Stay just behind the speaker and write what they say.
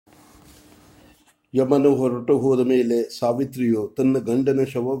ಯಮನು ಹೊರಟು ಹೋದ ಮೇಲೆ ಸಾವಿತ್ರಿಯು ತನ್ನ ಗಂಡನ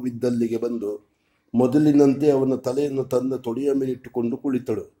ಶವವಿದ್ದಲ್ಲಿಗೆ ಬಂದು ಮೊದಲಿನಂತೆ ಅವನ ತಲೆಯನ್ನು ತನ್ನ ತೊಡೆಯ ಮೇಲಿಟ್ಟುಕೊಂಡು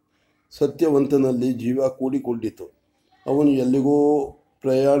ಕುಳಿತಳು. ಸತ್ಯವಂತನಲ್ಲಿ ಜೀವ ಕೂಡಿಕೊಂಡಿತು. ಅವನು ಎಲ್ಲಿಗೋ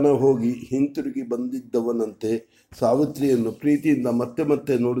ಪ್ರಯಾಣ ಹೋಗಿ ಹಿಂತಿರುಗಿ ಬಂದಿದ್ದವನಂತೆ ಸಾವಿತ್ರಿಯನ್ನು ಪ್ರೀತಿಯಿಂದ ಮತ್ತೆ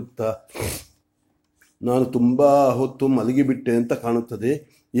ಮತ್ತೆ ನೋಡುತ್ತಾ, ನಾನು ತುಂಬ ಹೊತ್ತು ಮಲಗಿಬಿಟ್ಟೆ ಅಂತ ಕಾಣುತ್ತದೆ,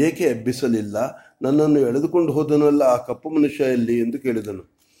 ಏಕೆ ಎಬ್ಬಿಸಲಿಲ್ಲ? ನನ್ನನ್ನು ಎಳೆದುಕೊಂಡು ಹೋದನಲ್ಲ ಆ ಕಪ್ಪು ಮನುಷ್ಯ ಎಲ್ಲಿ ಎಂದು ಕೇಳಿದನು.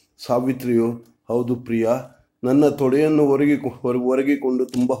 ಸಾವಿತ್ರಿಯು, ಹೌದು ಪ್ರಿಯ, ನನ್ನ ತೊಡೆಯನ್ನು ಒರಗಿಕೊಂಡು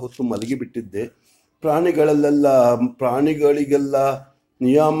ತುಂಬ ಹೊತ್ತು ಮಲಗಿಬಿಟ್ಟಿದ್ದೆ. ಪ್ರಾಣಿಗಳಿಗೆಲ್ಲ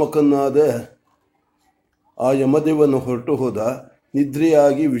ನಿಯಾಮಕನಾದ ಆ ಯಮದೇವನು ಹೊರಟು ಹೋದ.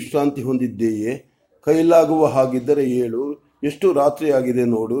 ನಿದ್ರೆಯಾಗಿ ವಿಶ್ರಾಂತಿ ಹೊಂದಿದ್ದೆಯೇ? ಕೈಲಾಗುವ ಹಾಗಿದ್ದರೆ ಏಳು, ಎಷ್ಟು ರಾತ್ರಿಯಾಗಿದೆ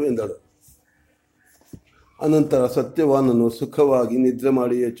ನೋಡು ಎಂದಳು. ಅನಂತರ ಸತ್ಯವಾನನು ಸುಖವಾಗಿ ನಿದ್ರೆ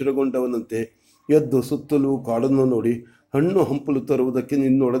ಮಾಡಿ ಎಚ್ಚರಗೊಂಡವನಂತೆ ಎದ್ದು ಸುತ್ತಲೂ ಕಾಡನ್ನು ನೋಡಿ, ಹಣ್ಣು ಹಂಪಲು ತರುವುದಕ್ಕೆ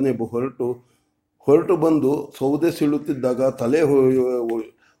ನಿನ್ನೊಡನೆ ಹೊರಟು ಬಂದು ಸೌದೆ ಸೀಳುತ್ತಿದ್ದಾಗ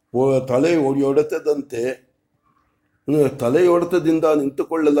ತಲೆಯೊಡೆತದಿಂದ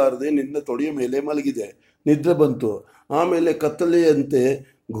ನಿಂತುಕೊಳ್ಳಲಾರದೆ ನಿನ್ನ ತೊಡೆಯ ಮೇಲೆ ಮಲಗಿದೆ. ನಿದ್ರೆ ಬಂತು. ಆಮೇಲೆ ಕತ್ತಲೆಯಂತೆ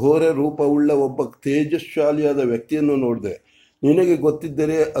ಘೋರ ರೂಪವುಳ್ಳ ಒಬ್ಬ ತೇಜಸ್ಶಾಲಿಯಾದ ವ್ಯಕ್ತಿಯನ್ನು ನೋಡಿದೆ. ನಿನಗೆ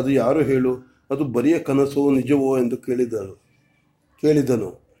ಗೊತ್ತಿದ್ದರೆ ಅದು ಯಾರು ಹೇಳು? ಅದು ಬರಿಯ ಕನಸೋ ನಿಜವೋ ಎಂದು ಕೇಳಿದನು.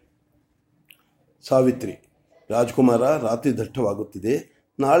 ಸಾವಿತ್ರಿ, ರಾಜ್ಕುಮಾರ, ರಾತ್ರಿ ದಟ್ಟವಾಗುತ್ತಿದೆ.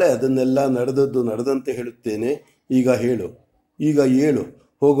 ನಾಳೆ ಅದನ್ನೆಲ್ಲ ನಡೆದಂತೆ ಹೇಳುತ್ತೇನೆ. ಈಗ ಏಳು,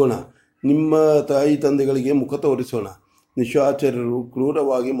 ಹೋಗೋಣ. ನಿಮ್ಮ ತಾಯಿ ತಂದೆಗಳಿಗೆ ಮುಖ ತೋರಿಸೋಣ. ನಿಶಾಚರರು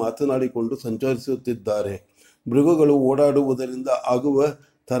ಕ್ರೂರವಾಗಿ ಮಾತನಾಡಿಕೊಂಡು ಸಂಚರಿಸುತ್ತಿದ್ದಾರೆ. ಮೃಗಗಳು ಓಡಾಡುವುದರಿಂದ ಆಗುವ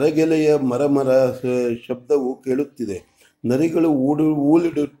ತರಗೆಲೆಯ ಮರ ಶಬ್ದವು ಕೇಳುತ್ತಿದೆ. ನರಿಗಳು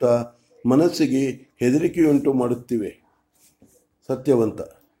ಊಲಿಡುತ್ತಾ ಮನಸ್ಸಿಗೆ ಹೆದರಿಕೆಯುಂಟು ಮಾಡುತ್ತಿವೆ. ಸತ್ಯವಂತ,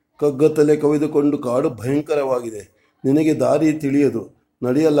 ಕಗ್ಗತ್ತಲೆ ಕವಿದುಕೊಂಡು ಕಾಡು ಭಯಂಕರವಾಗಿದೆ. ನಿನಗೆ ದಾರಿ ತಿಳಿಯದು,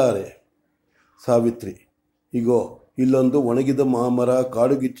 ನಡೆಯಲಾರೆ. ಸಾವಿತ್ರಿ, ಇಗೋ ಇಲ್ಲೊಂದು ಒಣಗಿದ ಮರ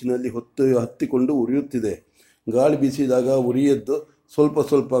ಕಾಡುಗಿಚ್ಚಿನಲ್ಲಿ ಹತ್ತಿಕೊಂಡು ಉರಿಯುತ್ತಿದೆ. ಗಾಳಿ ಬೀಸಿದಾಗ ಉರಿಯದ್ದು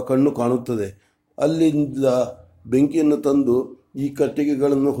ಸ್ವಲ್ಪ ಕಣ್ಣು ಕಾಣುತ್ತದೆ. ಅಲ್ಲಿಂದ ಬೆಂಕಿಯನ್ನು ತಂದು ಈ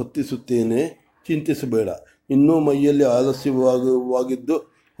ಕಟ್ಟಿಗೆಗಳನ್ನು ಹೊತ್ತಿಸುತ್ತೇನೆ. ಚಿಂತಿಸಬೇಡ. ಇನ್ನೂ ಮೈಯಲ್ಲಿ ಆಲಸ್ಯವಾಗಿದ್ದು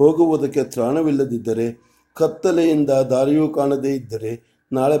ಹೋಗುವುದಕ್ಕೆ ತ್ರಾಣವಿಲ್ಲದಿದ್ದರೆ, ಕತ್ತಲೆಯಿಂದ ದಾರಿಯೂ ಕಾಣದೇ ಇದ್ದರೆ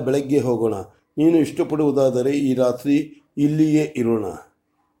ನಾಳೆ ಬೆಳಗ್ಗೆ ಹೋಗೋಣ. ನೀನು ಇಷ್ಟಪಡುವುದಾದರೆ ಈ ರಾತ್ರಿ ಇಲ್ಲಿಯೇ ಇರೋಣ.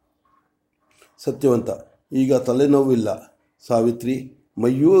 ಸತ್ಯವಂತ, ಈಗ ತಲೆನೋವಿಲ್ಲ. ಸಾವಿತ್ರಿ,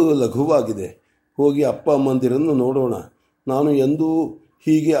 ಮೈಯೂ ಲಘುವಾಗಿದೆ. ಹೋಗಿ ಅಪ್ಪ ಅಮ್ಮಂದಿರನ್ನು ನೋಡೋಣ. ನಾನು ಎಂದೂ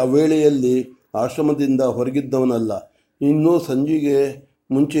ಹೀಗೆ ಅವೇಳೆಯಲ್ಲಿ ಆಶ್ರಮದಿಂದ ಹೊರಗಿದ್ದವನಲ್ಲ. ಇನ್ನೂ ಸಂಜೆಗೆ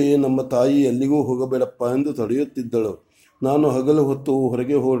ಮುಂಚೆಯೇ ನಮ್ಮ ತಾಯಿ ಎಲ್ಲಿಗೂ ಹೋಗಬೇಡಪ್ಪ ಎಂದು ತಡೆಯುತ್ತಿದ್ದಳು. ನಾನು ಹಗಲು ಹೊತ್ತು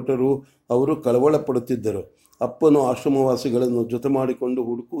ಹೊರಗೆ ಹೊರಟರೂ ಅವರು ಕಳವಳ ಪಡುತ್ತಿದ್ದರು. ಅಪ್ಪನು ಆಶ್ರಮವಾಸಿಗಳನ್ನು ಜೊತೆ ಮಾಡಿಕೊಂಡು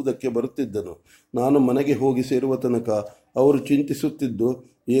ಹುಡುಕುವುದಕ್ಕೆ ಬರುತ್ತಿದ್ದನು. ನಾನು ಮನೆಗೆ ಹೋಗಿ ಸೇರುವ ತನಕ ಅವರು ಚಿಂತಿಸುತ್ತಿದ್ದು,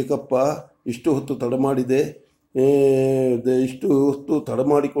 ಏಕಪ್ಪ ಇಷ್ಟು ಹೊತ್ತು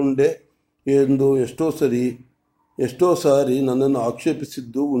ತಡಮಾಡಿಕೊಂಡೆ ಎಂದು ಎಷ್ಟೋ ಸಾರಿ ನನ್ನನ್ನು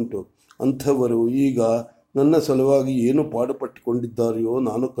ಆಕ್ಷೇಪಿಸಿದ್ದೂ ಉಂಟು. ಅಂಥವರು ಈಗ ನನ್ನ ಸಲುವಾಗಿ ಏನು ಪಾಡುಪಟ್ಟುಕೊಂಡಿದ್ದಾರೆಯೋ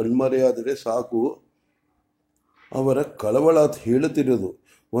ನಾನು ಕಣ್ಮರೆಯಾದರೆ ಸಾಕು. ಅವರ ಕಳವಳ ಹೇಳುತ್ತಿರೋದು.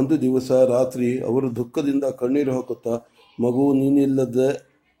 ಒಂದು ದಿವಸ ರಾತ್ರಿ ಅವರು ದುಃಖದಿಂದ ಕಣ್ಣೀರು ಹಾಕುತ್ತಾ, ಮಗು,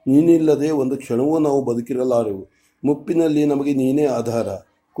 ನೀನಿಲ್ಲದೆ ಒಂದು ಕ್ಷಣವೂ ನಾವು ಬದುಕಿರಲಾರೆವು. ಮುಪ್ಪಿನಲ್ಲಿ ನಮಗೆ ನೀನೇ ಆಧಾರ,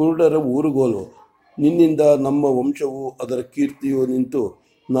 ಕುರುಡರ ಊರುಗೋಲು. ನಿನ್ನಿಂದ ನಮ್ಮ ವಂಶವು, ಅದರ ಕೀರ್ತಿಯು ನಿಂತು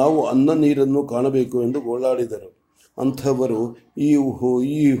ನಾವು ಅನ್ನ ನೀರನ್ನು ಕಾಣಬೇಕು ಎಂದು ಗೋಳಾಡಿದರು. ಅಂಥವರು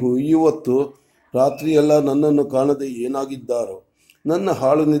ಇವತ್ತು ರಾತ್ರಿಯೆಲ್ಲ ನನ್ನನ್ನು ಕಾಣದೆ ಏನಾಗಿದ್ದಾರೋ. ನನ್ನ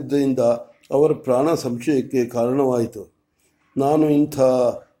ಹಾಳು ನಿದ್ರೆಯಿಂದ ಅವರ ಪ್ರಾಣ ಸಂಶಯಕ್ಕೆ ಕಾರಣವಾಯಿತು. ನಾನು ಇಂಥ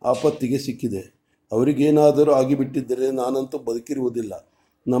ಆಪತ್ತಿಗೆ ಸಿಕ್ಕಿದೆ. ಅವರಿಗೇನಾದರೂ ಆಗಿಬಿಟ್ಟಿದ್ದರೆ ನಾನಂತೂ ಬದುಕಿರುವುದಿಲ್ಲ.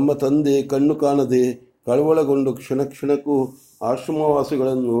 ನಮ್ಮ ತಂದೆ ಕಣ್ಣು ಕಾಣದೆ ಕಳವಳಗೊಂಡು ಕ್ಷಣಕ್ಕೂ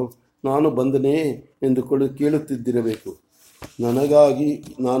ಆಶ್ರಮವಾಸಿಗಳನ್ನು ನಾನು ಬಂದನೇ ಎಂದು ಕೇಳುತ್ತಿದ್ದಿರಬೇಕು. ನನಗಾಗಿ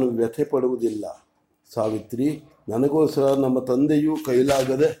ನಾನು ವ್ಯಥೆ ಪಡುವುದಿಲ್ಲ ಸಾವಿತ್ರಿ. ನನಗೋಸ್ಕರ ನಮ್ಮ ತಂದೆಯೂ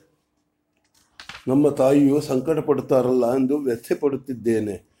ಕೈಲಾಗದೆ ನಮ್ಮ ತಾಯಿಯು ಸಂಕಟ ಪಡುತ್ತಾರಲ್ಲ ಎಂದು ವ್ಯಥೆ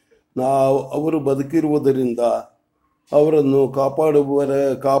ಪಡುತ್ತಿದ್ದೇನೆ. ಅವರು ಬದುಕಿರುವುದರಿಂದ ಅವರನ್ನು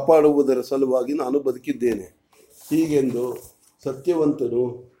ಕಾಪಾಡುವುದರ ಸಲುವಾಗಿ ನಾನು ಬದುಕಿದ್ದೇನೆ. ಹೀಗೆಂದು ಸತ್ಯವಂತನು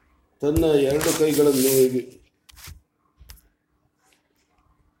ತನ್ನ ಎರಡು ಕೈಗಳನ್ನು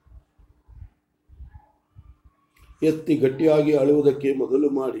ಎತ್ತಿ ಗಟ್ಟಿಯಾಗಿ ಅಳುವುದಕ್ಕೆ ಮೊದಲು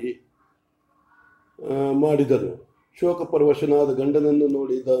ಮಾಡಿದನು. ಶೋಕಪರವಶನಾದ ಗಂಡನನ್ನು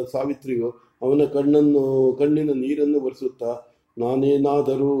ನೋಡಿದ ಸಾವಿತ್ರಿಯು ಅವನ ಕಣ್ಣಿನ ನೀರನ್ನು ಒರೆಸುತ್ತಾ,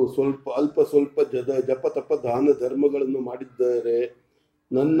 ನಾನೇನಾದರೂ ಅಲ್ಪ ಸ್ವಲ್ಪ ಜಪತಪ ದಾನ ಧರ್ಮಗಳನ್ನು ಮಾಡಿದ್ದರೆ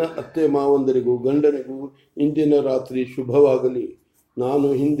ನನ್ನ ಅತ್ತೆ ಮಾವಂದರಿಗೂ ಗಂಡನಿಗೂ ಇಂದಿನ ರಾತ್ರಿ ಶುಭವಾಗಲಿ. ನಾನು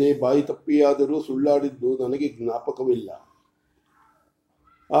ಹಿಂದೆ ಬಾಯಿ ತಪ್ಪಿಯಾದರೂ ಸುಳ್ಳಾಡಿದ್ದು ನನಗೆ ಜ್ಞಾಪಕವಿಲ್ಲ.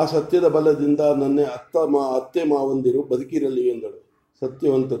 ಆ ಸತ್ಯದ ಬಲದಿಂದ ನನ್ನ ಅತ್ತೆ ಮಾವಂದಿರು ಬದುಕಿರಲಿ ಎಂದಳು.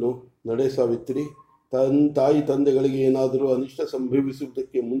 ಸತ್ಯವಂತನು, ನಡೆ ಸಾವಿತ್ರಿ, ತಾಯಿ ತಂದೆಗಳಿಗೆ ಏನಾದರೂ ಅನಿಷ್ಟ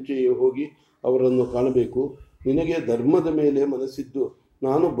ಸಂಭವಿಸುವುದಕ್ಕೆ ಮುಂಚೆಯೇ ಹೋಗಿ ಅವರನ್ನು ಕಾಣಬೇಕು. ನಿನಗೆ ಧರ್ಮದ ಮೇಲೆ ಮನಸ್ಸಿದ್ದು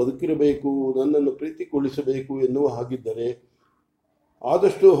ನಾನು ಬದುಕಿರಬೇಕು, ನನ್ನನ್ನು ಪ್ರೀತಿಗೊಳಿಸಬೇಕು ಎನ್ನುವ ಹಾಗಿದ್ದರೆ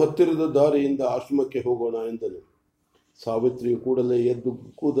ಆದಷ್ಟು ಹತ್ತಿರದ ದಾರಿಯಿಂದ ಆಶ್ರಮಕ್ಕೆ ಹೋಗೋಣ ಎಂದನು. ಸಾವಿತ್ರಿಯು ಕೂಡಲೇ ಎದ್ದು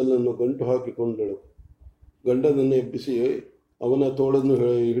ಕೂದಲನ್ನು ಗಂಟು ಹಾಕಿಕೊಂಡಳು. ಗಂಡನನ್ನು ಎಬ್ಬಿಸಿ ಅವನ ತೋಳನ್ನು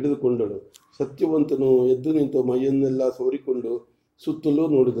ಹಿಡಿದುಕೊಂಡಳು. ಸತ್ಯವಂತನು ಎದ್ದು ನಿಂತು ಮೈಯನ್ನೆಲ್ಲ ಸವರಿಕೊಂಡು ಸುತ್ತಲೂ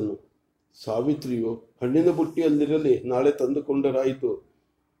ನೋಡಿದನು. ಸಾವಿತ್ರಿಯು, ಹಣ್ಣಿನ ಬುಟ್ಟಿಯಲ್ಲಿರಲಿ, ನಾಳೆ ತಂದುಕೊಂಡರಾಯಿತು.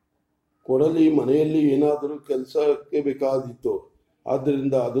 ಕೊಡಲಿ, ಮನೆಯಲ್ಲಿ ಏನಾದರೂ ಕೆಲಸಕ್ಕೆ ಬೇಕಾದಿತ್ತು,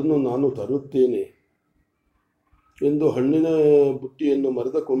 ಆದ್ದರಿಂದ ಅದನ್ನು ನಾನು ತರುತ್ತೇನೆ ಎಂದು ಹಣ್ಣಿನ ಬುಟ್ಟಿಯನ್ನು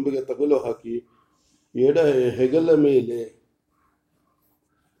ಮರದ ಕೊಂಬೆಗೆ ತಗಲು ಹಾಕಿ ಹೆಗಲ ಮೇಲೆ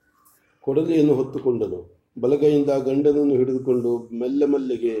ಕೊಡಲಿಯನ್ನು ಹೊತ್ತುಕೊಂಡನು. ಬಲಗೈಯಿಂದ ಗಂಡನನ್ನು ಹಿಡಿದುಕೊಂಡು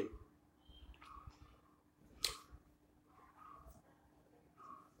ಮೆಲ್ಲಗೆ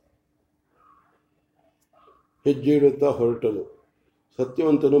ಹೆಜ್ಜೆ ಇಡುತ್ತಾ ಹೊರಟಳು.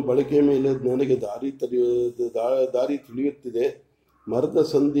 ಸತ್ಯವಂತನು ಬಳಕೆಯ ಮೇಲೆ ನನಗೆ ದಾರಿ ತಿಳಿಯುತ್ತಿದೆ. ಮರದ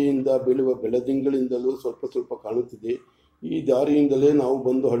ಸಂಧಿಯಿಂದ ಬೀಳುವ ಬೆಳದಿಂಗಳಿಂದಲೂ ಸ್ವಲ್ಪ ಸ್ವಲ್ಪ ಕಾಣುತ್ತಿದೆ. ಈ ದಾರಿಯಿಂದಲೇ ನಾವು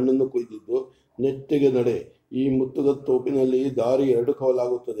ಬಂದು ಹಣ್ಣನ್ನು ಕೊಯ್ದಿದ್ದು. ನೆಟ್ಟಿಗೆ ನಡೆ. ಈ ಮುತ್ತದ ತೋಪಿನಲ್ಲಿ ದಾರಿ 2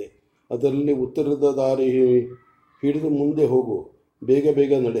 ಕವಲಾಗುತ್ತದೆ. ಅದರಲ್ಲಿ ಉತ್ತರದ ದಾರಿ ಹಿಡಿದು ಮುಂದೆ ಹೋಗು. ಬೇಗ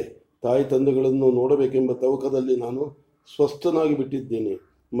ಬೇಗ ನಡೆ. ತಾಯಿ ತಂದೆಗಳನ್ನು ನೋಡಬೇಕೆಂಬ ತವಕದಲ್ಲಿ ನಾನು ಸ್ವಸ್ಥನಾಗಿ ಬಿಟ್ಟಿದ್ದೇನೆ.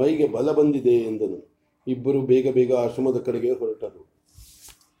 ಮೈಗೆ ಬಲ ಬಂದಿದೆ ಎಂದನು. ಇಬ್ಬರು ಬೇಗ ಬೇಗ ಆಶ್ರಮದ ಕಡೆಗೆ ಹೊರಟರು.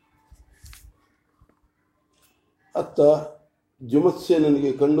 ಅತ್ತ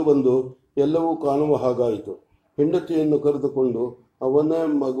ಜುಮತ್ಸೇನನಿಗೆ ಕಂಡು ಬಂದು ಎಲ್ಲವೂ ಕಾಣುವ ಹಾಗಾಯಿತು. ಹೆಂಡತಿಯನ್ನು ಕರೆದುಕೊಂಡು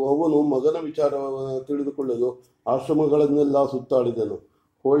ಅವನು ಮಗನ ವಿಚಾರ ತಿಳಿದುಕೊಳ್ಳಲು ಆಶ್ರಮಗಳನ್ನೆಲ್ಲ ಸುತ್ತಾಡಿದನು.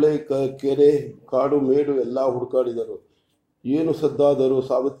 ಹೊಳೆ, ಕೆರೆ, ಕಾಡು, ಮೇಡು ಎಲ್ಲ ಹುಡುಕಾಡಿದರು. ಏನು ಸದ್ದಾದರೂ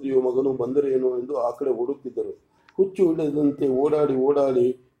ಸಾವಿತ್ರಿಯು ಮಗನು ಬಂದರೇನು ಎಂದು ಆ ಕಡೆ ಓಡುತ್ತಿದ್ದರು. ಹುಚ್ಚು ಹಿಡಿದಂತೆ ಓಡಾಡಿ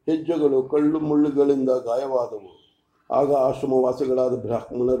ಹೆಜ್ಜೆಗಳು ಕಳ್ಳು ಮುಳ್ಳುಗಳಿಂದ ಗಾಯವಾದವು. ಆಗ ಆಶ್ರಮವಾಸಿಗಳಾದ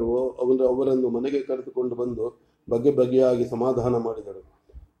ಬ್ರಾಹ್ಮಣರು ಅವರನ್ನು ಮನೆಗೆ ಕರೆದುಕೊಂಡು ಬಂದು ಬಗೆಯಾಗಿ ಸಮಾಧಾನ ಮಾಡಿದರು.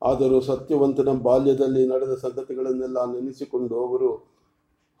 ಆದರೂ ಸತ್ಯವಂತನ ಬಾಲ್ಯದಲ್ಲಿ ನಡೆದ ಸಂಗತಿಗಳನ್ನೆಲ್ಲ ನೆನೆಸಿಕೊಂಡು ಅವರು,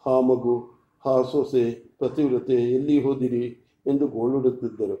 ಹಾ ಮಗು, ಹಾ ಸೊಸೆ, ಪತಿವ್ರತೆ, ಎಲ್ಲಿ ಹೋದಿರಿ ಎಂದು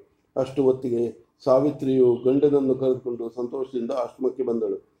ಗೋಳುಡುತ್ತಿದ್ದರು. ಅಷ್ಟು ಹೊತ್ತಿಗೆ ಸಾವಿತ್ರಿಯು ಗಂಡನನ್ನು ಕರೆದುಕೊಂಡು ಸಂತೋಷದಿಂದ ಆಶ್ರಮಕ್ಕೆ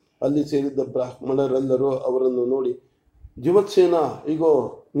ಬಂದಳು. ಅಲ್ಲಿ ಸೇರಿದ್ದ ಬ್ರಾಹ್ಮಣರೆಲ್ಲರೂ ಅವರನ್ನು ನೋಡಿ, ಜುಮತ್ಸೇನ, ಈಗೋ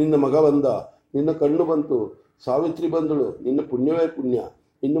ನಿನ್ನ ಮಗ ಬಂದ, ನಿನ್ನ ಕಣ್ಣು ಬಂತು, ಸಾವಿತ್ರಿ ಬಂದಳು, ನಿನ್ನ ಪುಣ್ಯವೇ ಪುಣ್ಯ.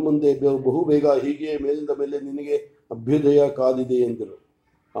 ಇನ್ನು ಮುಂದೆ ಬಹುಬೇಗ ಹೀಗೆ ಮೇಲಿಂದ ಮೇಲೆ ನಿನಗೆ ಅಭ್ಯುದಯ ಕಾದಿದೆ ಎಂದರು.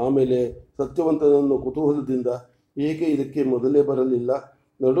 ಆಮೇಲೆ ಸತ್ಯವಂತನನ್ನು ಕುತೂಹಲದಿಂದ, ಏಕೆ ಇದಕ್ಕೆ ಮೊದಲೇ ಬರಲಿಲ್ಲ?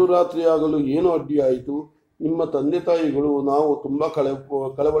 ನಡುರಾತ್ರಿಯಾಗಲು ಏನು ಅಡ್ಡಿಯಾಯಿತು? ನಿಮ್ಮ ತಂದೆ ತಾಯಿಗಳು ನಾವು ತುಂಬ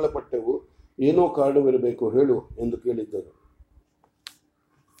ಕಳವಳಪಟ್ಟೆವು, ಏನೋ ಕಾರಣವಿರಬೇಕು, ಹೇಳು ಎಂದು ಕೇಳಿದ್ದರು.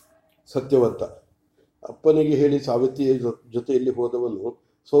 ಸತ್ಯವಂತ, ಅಪ್ಪನಿಗೆ ಹೇಳಿ ಸಾವಿತ್ರಿಯ ಜೊತೆಯಲ್ಲಿ ಹೋದವನು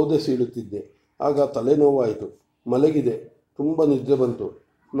ಸೌದೆ ಸೀಳುತ್ತಿದ್ದೆ. ಆಗ ತಲೆನೋವಾಯಿತು, ಮಲಗಿದೆ, ತುಂಬ ನಿದ್ರೆ ಬಂತು.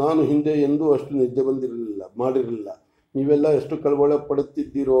 ನಾನು ಹಿಂದೆ ಎಂದೂ ಅಷ್ಟು ನಿದ್ದೆ ಮಾಡಿರಲಿಲ್ಲ. ನೀವೆಲ್ಲ ಎಷ್ಟು ಕಳವಳ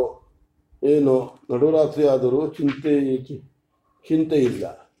ಪಡುತ್ತಿದ್ದೀರೋ ಏನೋ, ನಡುರಾತ್ರಿ ಆದರೂ ಚಿಂತೆ ಇಲ್ಲ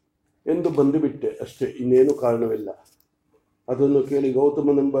ಎಂದು ಬಂದುಬಿಟ್ಟೆ ಅಷ್ಟೇ, ಇನ್ನೇನು ಕಾರಣವಿಲ್ಲ. ಅದನ್ನು ಕೇಳಿ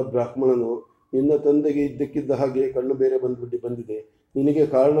ಗೌತಮನೆಂಬ ಬ್ರಾಹ್ಮಣನು, ನಿನ್ನ ತಂದೆಗೆ ಇದ್ದಕ್ಕಿದ್ದ ಹಾಗೆ ಕಣ್ಣು ಬೇರೆ ಬಂದಿದೆ, ನಿನಗೆ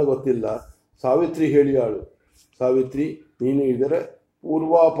ಕಾರಣ ಗೊತ್ತಿಲ್ಲ, ಸಾವಿತ್ರಿ ಹೇಳಿಯಾಳು. ಸಾವಿತ್ರಿ, ನೀನು ಇದರ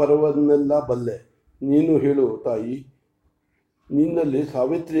ಪೂರ್ವಾಪರವನ್ನೆಲ್ಲ ಬಲ್ಲೆ, ನೀನು ಹೇಳು ತಾಯಿ. ನಿನ್ನಲ್ಲಿ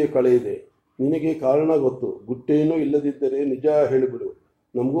ಸಾವಿತ್ರಿಯ ಕಳೆ ಇದೆ, ನಿನಗೆ ಕಾರಣ ಗೊತ್ತು, ಗುಟ್ಟೇನೂ ಇಲ್ಲದಿದ್ದರೆ ನಿಜ ಹೇಳಿಬಿಡು,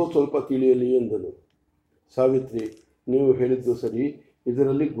 ನಮಗೂ ಸ್ವಲ್ಪ ತಿಳಿಯಲಿ ಎಂದನು. ಸಾವಿತ್ರಿ, ನೀವು ಹೇಳಿದ್ದು ಸರಿ,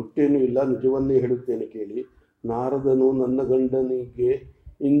 ಇದರಲ್ಲಿ ಗುಟ್ಟೇನೂ ಇಲ್ಲ, ನಿಜವನ್ನೇ ಹೇಳುತ್ತೇನೆ ಕೇಳಿ. ನಾರದನು ನನ್ನ ಗಂಡನಿಗೆ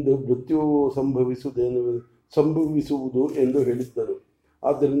ಇಂದು ಮೃತ್ಯು ಸಂಭವಿಸುವುದು ಎಂದು ಹೇಳಿದ್ದರು.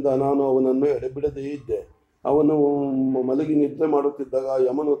 ಆದ್ದರಿಂದ ನಾನು ಅವನನ್ನು ಎಡೆಬಿಡದೇ ಇದ್ದೆ. ಅವನು ಮಲಗಿ ನಿದ್ರೆ ಮಾಡುತ್ತಿದ್ದಾಗ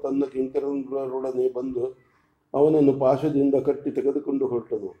ಯಮನು ತನ್ನ ಕಿಂಕರರೊಡನೆ ಬಂದು ಅವನನ್ನು ಪಾಶದಿಂದ ಕಟ್ಟಿ ತೆಗೆದುಕೊಂಡು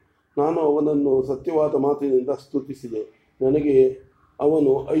ಹೊರಟನು. ನಾನು ಅವನನ್ನು ಸತ್ಯವಾದ ಮಾತಿನಿಂದ ಸ್ತುತಿಸಿದೆ. ನನಗೆ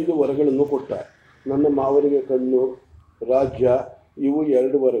ಅವನು 5 ವರಗಳನ್ನು ಕೊಟ್ಟ. ನನ್ನ ಮಾವನಿಗೆ ಕಣ್ಣು, ರಾಜ್ಯ, ಇವು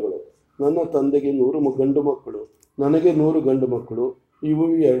 2 ವರಗಳು. ನನ್ನ ತಂದೆಗೆ 100 ಗಂಡು ಮಕ್ಕಳು, ನನಗೆ 100 ಗಂಡು ಮಕ್ಕಳು, ಇವು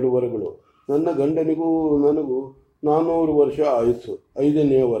 2 ವರಗಳು. ನನ್ನ ಗಂಡನಿಗೂ ನನಗೂ 400 ವರ್ಷ ಆಯುಸ್ಸು,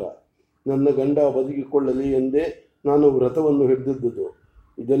 5ನೇ ವರ. ನನ್ನ ಗಂಡ ಬದುಕಿಕೊಳ್ಳಲಿ ಎಂದೇ ನಾನು ವ್ರತವನ್ನು ಹಿಡಿದಿದ್ದುದು.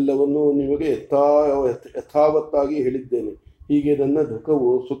 ಇದೆಲ್ಲವನ್ನು ನಿಮಗೆ ಯಥಾವತ್ತಾಗಿ ಹೇಳಿದ್ದೇನೆ. ಹೀಗೆ ನನ್ನ ದುಃಖವು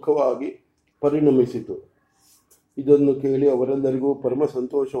ಸುಖವಾಗಿ ಪರಿಣಮಿಸಿತು. ಇದನ್ನು ಕೇಳಿ ಅವರೆಲ್ಲರಿಗೂ ಪರಮ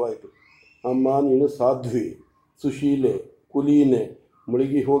ಸಂತೋಷವಾಯಿತು. ಅಮ್ಮ, ನೀನು ಸಾಧ್ವಿ, ಸುಶೀಲೆ, ಕುಲೀನೆ,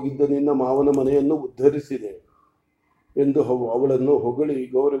 ಮುಳುಗಿ ಹೋಗಿದ್ದ ನಿನ್ನ ಮಾವನ ಮನೆಯನ್ನು ಉದ್ಧರಿಸಿದೆ ಎಂದು ಅವಳನ್ನು ಹೊಗಳಿ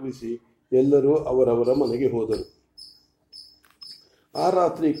ಗೌರವಿಸಿ ಎಲ್ಲರೂ ಅವರವರ ಮನೆಗೆ ಹೋದರು. ಆ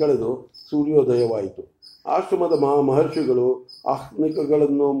ರಾತ್ರಿ ಕಳೆದು ಸೂರ್ಯೋದಯವಾಯಿತು. ಆಶ್ರಮದ ಮಹರ್ಷಿಗಳು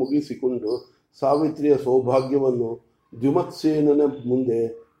ಆಹ್ನಿಕಗಳನ್ನು ಮುಗಿಸಿಕೊಂಡು ಸಾವಿತ್ರಿಯ ಸೌಭಾಗ್ಯವನ್ನು ದ್ಯುಮತ್ಸೇನನ ಮುಂದೆ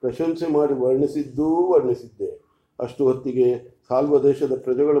ಪ್ರಶಂಸೆ ಮಾಡಿ ವರ್ಣಿಸಿದ್ದೆ. ಅಷ್ಟು ಹೊತ್ತಿಗೆ ಸಾಲ್ವ ದೇಶದ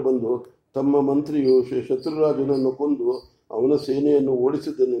ಪ್ರಜೆಗಳು ಬಂದು ತಮ್ಮ ಮಂತ್ರಿಯು ಶತ್ರುರಾಜನನ್ನು ಕೊಂದು ಅವನ ಸೇನೆಯನ್ನು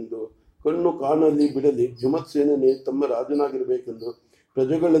ಓಡಿಸಿದನೆಂದು ಕಣ್ಣು ಕಾಣಲಿ ಬಿಡಲಿ ದ್ಯುಮತ್ಸೇನನೇ ತಮ್ಮ ರಾಜನಾಗಿರಬೇಕೆಂದು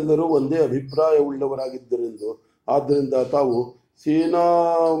ಪ್ರಜೆಗಳೆಲ್ಲರೂ ಒಂದೇ ಅಭಿಪ್ರಾಯವುಳ್ಳವರಾಗಿದ್ದರೆಂದು, ಆದ್ದರಿಂದ ತಾವು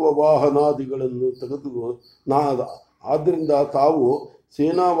ಸೇನಾವಾಹನಾದಿಗಳನ್ನು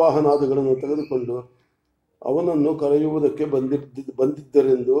ತೆಗೆದುಕೊಂಡು ಅವನನ್ನು ಕರೆಯುವುದಕ್ಕೆ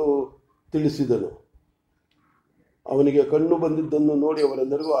ಬಂದಿದ್ದರೆಂದು ತಿಳಿಸಿದನು. ಅವನಿಗೆ ಕಣ್ಣು ಬಂದಿದ್ದನ್ನು ನೋಡಿ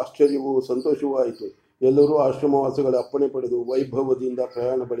ಅವರೆಲ್ಲರಿಗೂ ಆಶ್ಚರ್ಯವೂ ಸಂತೋಷವೂ ಆಯಿತು. ಎಲ್ಲರೂ ಆಶ್ರಮವಾಸಿಗಳ ಅಪ್ಪಣೆ ಪಡೆದು ವೈಭವದಿಂದ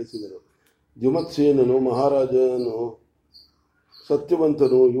ಪ್ರಯಾಣ ಬೆಳೆಸಿದರು. ದ್ಯುಮತ್ಸೇನನು ಮಹಾರಾಜನು,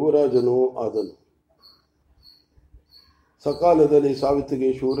 ಸತ್ಯವಂತನು, ಯುವರಾಜನೂ ಆದನು. ಸಕಾಲದಲ್ಲಿ ಸಾವಿತ್ರಿಗೆ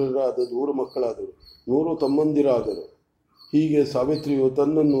ಶೂರರಾದ 100 ಮಕ್ಕಳಾದರು, 100 ತಮ್ಮಂದಿರಾದರು. ಹೀಗೆ ಸಾವಿತ್ರಿಯು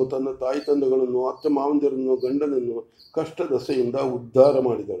ತನ್ನನ್ನು, ತನ್ನ ತಾಯಿ ತಂದೆಗಳನ್ನು, ಅತ್ತೆ ಮಾವಂದಿರನ್ನು, ಗಂಡನನ್ನು ಕಷ್ಟದಸೆಯಿಂದ ಉದ್ಧಾರ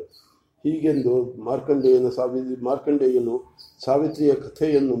ಮಾಡಿದಳು. ಹೀಗೆಂದು ಮಾರ್ಕಂಡೇಯನು ಸಾವಿತ್ರಿಯ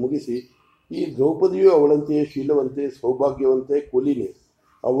ಕಥೆಯನ್ನು ಮುಗಿಸಿ, ಈ ದ್ರೌಪದಿಯು ಅವಳಂತೆಯೇ ಶೀಲವಂತೆ, ಸೌಭಾಗ್ಯವಂತೆ, ಕುಲೀನೆ.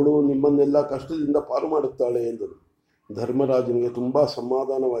 ಅವಳು ನಿಮ್ಮನ್ನೆಲ್ಲ ಕಷ್ಟದಿಂದ ಪಾರು ಮಾಡುತ್ತಾಳೆ ಎಂದನು. ಧರ್ಮರಾಜನಿಗೆ ತುಂಬ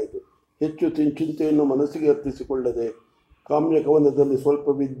ಸಮಾಧಾನವಾಯಿತು. ಹೆಚ್ಚು ಚಿಂತೆಯನ್ನು ಮನಸ್ಸಿಗೆ ಅರ್ಪಿಸಿಕೊಳ್ಳದೆ ಕಾಮ್ಯ ಕವನದಲ್ಲಿ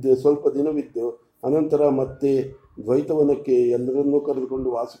ಸ್ವಲ್ಪ ದಿನವಿದ್ದು ಅನಂತರ ಮತ್ತೆ ದ್ವೈತವನಕ್ಕೆ ಎಲ್ಲರನ್ನೂ ಕರೆದುಕೊಂಡು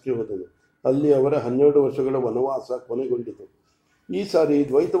ವಾಸಕ್ಕೆ ಹೋದನು. ಅಲ್ಲಿ ಅವರ 12 ವರ್ಷಗಳ ವನವಾಸ ಕೊನೆಗೊಂಡಿತು. ಈ ಸಾರಿ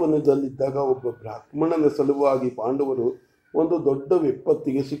ದ್ವೈತವನದಲ್ಲಿದ್ದಾಗ ಒಬ್ಬ ಬ್ರಾಹ್ಮಣನ ಸಲುವಾಗಿ ಪಾಂಡವರು ಒಂದು ದೊಡ್ಡ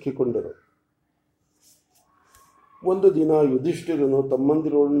ವಿಪತ್ತಿಗೆ ಸಿಕ್ಕಿಕೊಂಡರು. ಒಂದು ದಿನ ಯುಧಿಷ್ಠಿರನು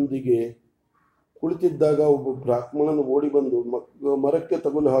ತಮ್ಮಂದಿರೊಂದಿಗೆ ಕುಳಿತಿದ್ದಾಗ ಒಬ್ಬ ಬ್ರಾಹ್ಮಣನು ಓಡಿ ಬಂದು ಮರಕ್ಕೆ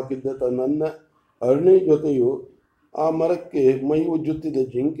ತಗುಲು ಹಾಕಿದ್ದ ನನ್ನ ಅರ್ಣಿ ಜೊತೆಯು ಆ ಮರಕ್ಕೆ ಮೈ ಉಜ್ಜುತ್ತಿದ್ದ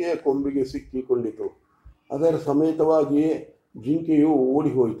ಜಿಂಕೆಯ ಕೊಂಬಿಗೆ ಸಿಕ್ಕಿಕೊಂಡಿತು. ಅದರ ಸಮೇತವಾಗಿಯೇ ಜಿಂಕೆಯು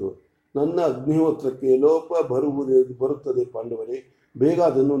ಓಡಿ ಹೋಯಿತು. ನನ್ನ ಅಗ್ನಿಹೋತ್ರಕ್ಕೆ ಲೋಪ ಬರುತ್ತದೆ ಪಾಂಡವರೇ, ಬೇಗ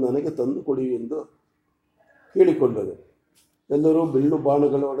ಅದನ್ನು ನನಗೆ ತಂದುಕೊಡಿ ಎಂದು ಕೇಳಿಕೊಂಡರು. ಎಲ್ಲರೂ ಬಿಲ್ಲು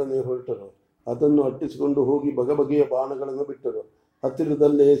ಬಾಣಗಳೊಡನೆ ಹೊರಟರು. ಅದನ್ನು ಅಟ್ಟಿಸಿಕೊಂಡು ಹೋಗಿ ಬಗೆಯ ಬಾಣಗಳನ್ನು ಬಿಟ್ಟರು.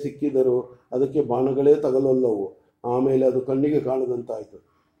 ಹತ್ತಿರದಲ್ಲೇ ಸಿಕ್ಕಿದರೂ ಅದಕ್ಕೆ ಬಾಣಗಳೇ ತಗಲಲ್ಲವು. ಆಮೇಲೆ ಅದು ಕಣ್ಣಿಗೆ ಕಾಣದಂತಾಯಿತು.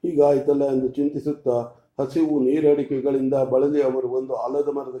 ಹೀಗಾಯಿತಲ್ಲ ಎಂದು ಚಿಂತಿಸುತ್ತಾ ಹಸಿವು ನೀರಡಿಕೆಗಳಿಂದ ಬಳಲಿ ಅವರು ಒಂದು ಆಲದ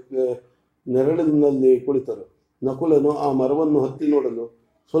ಮರದ ನೆರಳಿನಲ್ಲಿ ಕುಳಿತರು. ನಕುಲನು ಆ ಮರವನ್ನು ಹತ್ತಿ ನೋಡಲು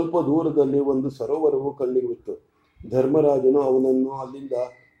ಸ್ವಲ್ಪ ದೂರದಲ್ಲಿ ಒಂದು ಸರೋವರವು ಕಣ್ಣಿಗೆ ಬಿತ್ತು. ಧರ್ಮರಾಜನು ಅವನನ್ನು ಅಲ್ಲಿಂದ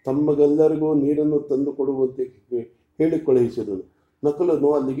ತಮ್ಮಗೆಲ್ಲರಿಗೂ ನೀರನ್ನು ತಂದು ಕೊಡುವಂತೆ ಹೇಳಿ ಕಳುಹಿಸಿದನು. ನಕುಲನು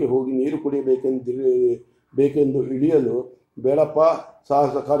ಅಲ್ಲಿಗೆ ಹೋಗಿ ನೀರು ಕುಡಿಯಬೇಕೆಂದು ಇಳಿಯಲು, ಬೇಡಪ್ಪ,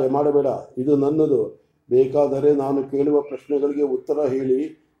 ಸಾಹಸ ಕಾರ್ಯ ಮಾಡಬೇಡ, ಇದು ನನ್ನದು. ಬೇಕಾದರೆ ನಾನು ಕೇಳುವ ಪ್ರಶ್ನೆಗಳಿಗೆ ಉತ್ತರ ಹೇಳಿ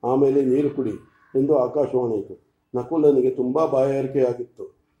ಆಮೇಲೆ ನೀರು ಕುಡಿ ಎಂದು ಆಕಾಶವಾಣಿಯಿತು. ನಕುಲನಿಗೆ ತುಂಬ ಬಾಯಾರಿಕೆಯಾಗಿತ್ತು.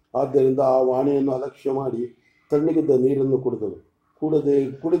 ಆದ್ದರಿಂದ ಆ ವಾಣಿಯನ್ನು ಅಲಕ್ಷ್ಯ ಮಾಡಿ ತಣ್ಣಗಿದ್ದ ನೀರನ್ನು ಕುಡಿದನು.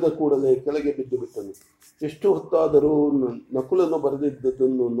 ಕುಡಿದ ಕೂಡಲೇ ಕೆಳಗೆ ಬಿದ್ದು ಬಿಟ್ಟನು. ಎಷ್ಟು ಹೊತ್ತಾದರೂ ನಕುಲನು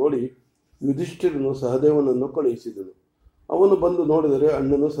ಬರೆದಿದ್ದನ್ನು ನೋಡಿ ಯುಧಿಷ್ಠಿರನು ಸಹದೇವನನ್ನು ಕಳುಹಿಸಿದನು. ಅವನು ಬಂದು ನೋಡಿದರೆ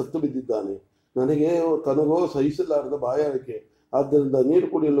ಅಣ್ಣನು ಸತ್ತು ಬಿದ್ದಿದ್ದಾನೆ. ತನಗೋ ಸಹಿಸಲಾರದ ಬಾಯಾರಿಕೆ. ಆದ್ದರಿಂದ ನೀರು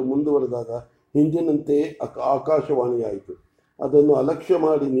ಕುಡಿಯಲು ಮುಂದುವರೆದಾಗ ಹಿಂದಿನಂತೆ ಆಕಾಶವಾಣಿಯಾಯಿತು. ಅದನ್ನು ಅಲಕ್ಷ್ಯ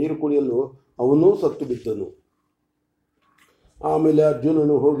ಮಾಡಿ ನೀರು ಕುಡಿಯಲು ಅವನೂ ಸತ್ತು ಬಿದ್ದನು. ಆಮೇಲೆ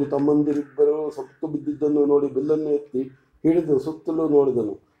ಅರ್ಜುನನು ಹೋಗಿ ತಮ್ಮಂದಿರಿಬ್ಬರು ಸತ್ತು ಬಿದ್ದಿದ್ದನ್ನು ನೋಡಿ ಬಿಲ್ಲನ್ನು ಎತ್ತಿ ಹಿಡಿದು ಸುತ್ತಲೂ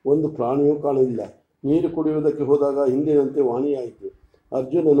ನೋಡಿದನು. ಒಂದು ಪ್ರಾಣಿಯೂ ಕಾಣಲಿಲ್ಲ. ನೀರು ಕುಡಿಯುವುದಕ್ಕೆ ಹೋದಾಗ ಹಿಂದಿನಂತೆ ವಾಣಿಯಾಯಿತು.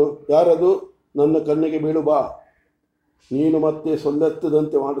 ಅರ್ಜುನನು, ಯಾರದು? ನನ್ನ ಕಣ್ಣಿಗೆ ಬೀಳು ಬಾ, ನೀನು ಮತ್ತೆ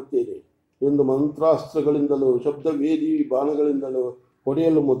ಸೊಲ್ಲೆತ್ತದಂತೆ ಮಾಡುತ್ತೇನೆ ಎಂದು ಮಂತ್ರಾಸ್ತ್ರಗಳಿಂದಲೂ ಶಬ್ದವೇದಿ ಬಾಣಗಳಿಂದಲೂ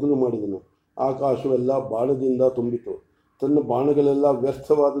ಹೊಡೆಯಲು ಮೊದಲು ಮಾಡಿದನು. ಆಕಾಶವೆಲ್ಲ ಬಾಣದಿಂದ ತುಂಬಿತು. ತನ್ನ ಬಾಣಗಳೆಲ್ಲ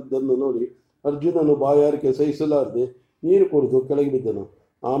ವ್ಯರ್ಥವಾದದ್ದನ್ನು ನೋಡಿ ಅರ್ಜುನನು ಬಾಯಾರಿಕೆ ಸಹಿಸಲಾರದೆ ನೀರು ಕುಡಿದು ಕೆಳಗೆ ಬಿದ್ದನು.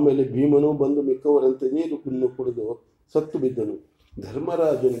 ಆಮೇಲೆ ಭೀಮನು ಬಂದು ಮಿಕ್ಕವರಂತೆ ನೀರು ಕುಡಿದು ಸತ್ತು ಬಿದ್ದನು.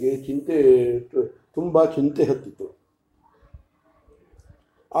 ಧರ್ಮರಾಜನಿಗೆ ತುಂಬ ಚಿಂತೆ ಹತ್ತಿತು.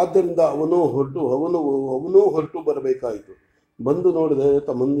 ಆದ್ದರಿಂದ ಅವನೂ ಹೊರಟು ಬರಬೇಕಾಯಿತು. ಬಂದು ನೋಡಿದರೆ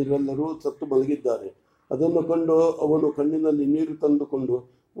ತಮ್ಮಂದಿರೆಲ್ಲರೂ ಸತ್ತು ಮಲಗಿದ್ದಾರೆ. ಅದನ್ನು ಕಂಡು ಅವನು ಕಣ್ಣಿನಲ್ಲಿ ನೀರು ತಂದುಕೊಂಡು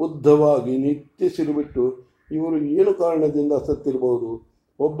ಉದ್ದವಾಗಿ ನಿಟ್ಟುಸಿರುಬಿಟ್ಟು, ಇವರು ಏನು ಕಾರಣದಿಂದ ಸತ್ತಿರಬಹುದು?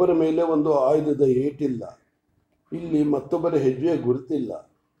 ಒಬ್ಬರ ಮೇಲೆ ಒಂದು ಆಯುಧದ ಏಟಿಲ್ಲ, ಇಲ್ಲಿ ಮತ್ತೊಬ್ಬರ ಹೆಜ್ಜೆಯ ಗುರುತಿಲ್ಲ.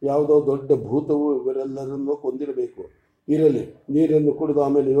 ಯಾವುದೋ ದೊಡ್ಡ ಭೂತವು ಇವರೆಲ್ಲರನ್ನೂ ಕೊಂದಿರಬೇಕು. ಇರಲಿ, ನೀರನ್ನು ಕುಡಿದು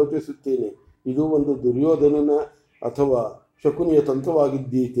ಆಮೇಲೆ ಯೋಚಿಸುತ್ತೇನೆ. ಇದು ಒಂದು ದುರ್ಯೋಧನನ ಅಥವಾ ಶಕುನಿಯ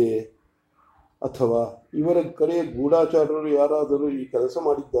ತಂತ್ರವಾಗಿದ್ದೀತೆ, ಅಥವಾ ಇವರ ಕಡೆಯ ಗೂಢಾಚಾರರು ಯಾರಾದರೂ ಈ ಕೆಲಸ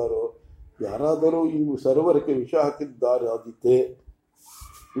ಮಾಡಿದ್ದಾರೋ, ಯಾರಾದರೂ ಈ ಸರೋವರಕ್ಕೆ ವಿಷ ಹಾಕಿದ್ದಾರಾದೀತೆ.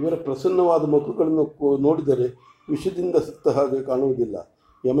 ಇವರ ಪ್ರಸನ್ನವಾದ ಮುಖಗಳನ್ನು ನೋಡಿದರೆ ವಿಷದಿಂದ ಸತ್ತ ಹಾಗೆ ಕಾಣುವುದಿಲ್ಲ.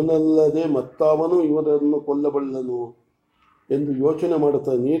 ಯಮನಲ್ಲದೆ ಮತ್ತಾವನು ಇವರನ್ನು ಕೊಲ್ಲಬಲ್ಲನು ಎಂದು ಯೋಚನೆ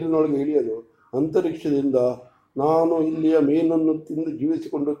ಮಾಡುತ್ತಾ ನೀರಿನೊಳಗೆ ಇಳಿಯಲು ಅಂತರಿಕ್ಷದಿಂದ ನಾನು ಇಲ್ಲಿಯ ಮೀನನ್ನು ತಿಂದು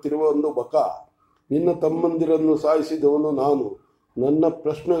ಜೀವಿಸಿಕೊಳ್ಳುತ್ತಿರುವ ಒಂದು ಬಕ. ನಿನ್ನ ತಮ್ಮಂದಿರನ್ನು ಸಾಯಿಸಿದವನು ನಾನು. ನನ್ನ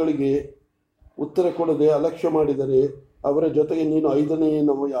ಪ್ರಶ್ನೆಗಳಿಗೆ ಉತ್ತರ ಕೊಡದೆ ಅಲಕ್ಷ್ಯ ಮಾಡಿದರೆ ಅವರ ಜೊತೆಗೆ ನೀನು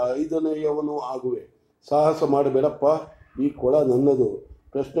ಐದನೆಯವನು ಆಗುವೆ. ಸಾಹಸ ಮಾಡಬೇಡಪ್ಪ, ಈ ಕೊಳ ನನ್ನದು.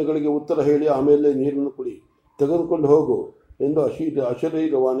 ಪ್ರಶ್ನೆಗಳಿಗೆ ಉತ್ತರ ಹೇಳಿ ಆಮೇಲೆ ನೀರನ್ನು ಕುಡಿ, ತೆಗೆದುಕೊಂಡು ಹೋಗು ಎಂದು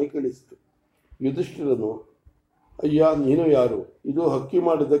ಅಶರೀರವಾಣಿ ಕೇಳಿಸಿತು. ಯುಧಿಷ್ಠಿರನು, ಅಯ್ಯ, ನೀನು ಯಾರು? ಇದು ಹಕ್ಕಿ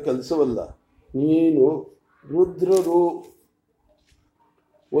ಮಾಡಿದ ಕೆಲಸವಲ್ಲ. ನೀನು ರುದ್ರರು,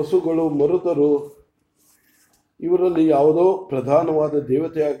 ವಸುಗಳು, ಮರುತರು ಇವರಲ್ಲಿ ಯಾವುದೋ ಪ್ರಧಾನವಾದ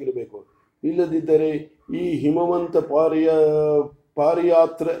ದೇವತೆಯಾಗಿರಬೇಕು. ಇಲ್ಲದಿದ್ದರೆ ಈ ಹಿಮವಂತ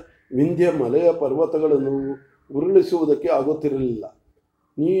ಪಾರಿಯಾತ್ರ ವಿಂಧ್ಯ ಮಲೆಯ ಪರ್ವತಗಳನ್ನು ಉರುಳಿಸುವುದಕ್ಕೆ ಆಗುತ್ತಿರಲಿಲ್ಲ.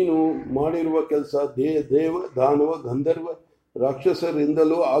 ನೀನು ಮಾಡಿರುವ ಕೆಲಸ ದೇವ, ದಾನವ, ಗಂಧರ್ವ,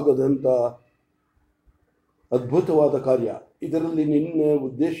 ರಾಕ್ಷಸರಿಂದಲೂ ಆಗದಂಥ ಅದ್ಭುತವಾದ ಕಾರ್ಯ. ಇದರಲ್ಲಿ ನಿನ್ನ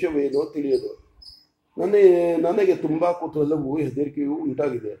ಉದ್ದೇಶವೇನೋ ತಿಳಿಯದು. ನನಗೆ ತುಂಬ ಕುತೂಹಲವೂ ಹೆದರಿಕೆಯೂ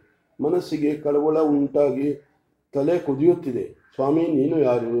ಉಂಟಾಗಿದೆ. ಮನಸ್ಸಿಗೆ ಕಳವಳ ಉಂಟಾಗಿ ತಲೆ ಕುದಿಯುತ್ತಿದೆ. ಸ್ವಾಮಿ, ನೀನು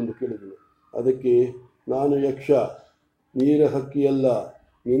ಯಾರು ಎಂದು ಕೇಳಿದನು. ಅದಕ್ಕೆ ನಾನು ಯಕ್ಷ, ನೀರ ಹಕ್ಕಿಯಲ್ಲ,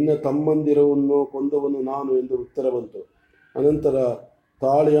 ನಿನ್ನ ತಮ್ಮಂದಿರವನ್ನು ಕೊಂದವನು ನಾನು ಎಂದು ಉತ್ತರ ಬಂತು. ಅನಂತರ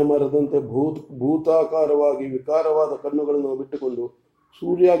ತಾಳೆಯ ಮರದಂತೆ ಭೂತಾಕಾರವಾಗಿ ವಿಕಾರವಾದ ಕಣ್ಣುಗಳನ್ನು ಬಿಟ್ಟುಕೊಂಡು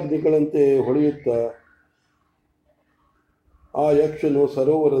ಸೂರ್ಯಾಗ್ನಿಗಳಂತೆ ಹೊಳೆಯುತ್ತಾ ಆ ಯಕ್ಷನು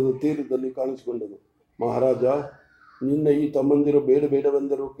ಸರೋವರದ ತೀರದಲ್ಲಿ ಕಾಣಿಸಿಕೊಂಡನು. ಮಹಾರಾಜ, ನಿನ್ನ ಈ ತಮ್ಮಂದಿರು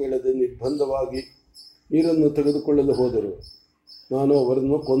ಬೇಡವೆಂದರೂ ಕೇಳದೆ ನಿರ್ಬಂಧವಾಗಿ ನೀರನ್ನು ತೆಗೆದುಕೊಳ್ಳಲು ಹೋದರು. ನಾನು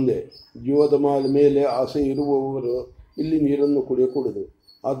ಅವರನ್ನು ಕೊಂದೆ. ಜೀವದ ಮೇಲೆ ಆಸೆ ಇರುವವರು ಇಲ್ಲಿ ನೀರನ್ನು ಕುಡಿಯಕೂಡದು.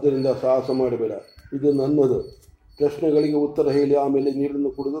 ಆದ್ದರಿಂದ ಸಾಹಸ ಮಾಡಬೇಡ, ಇದು ನನ್ನದು. ಪ್ರಶ್ನೆಗಳಿಗೆ ಉತ್ತರ ಹೇಳಿ ಆಮೇಲೆ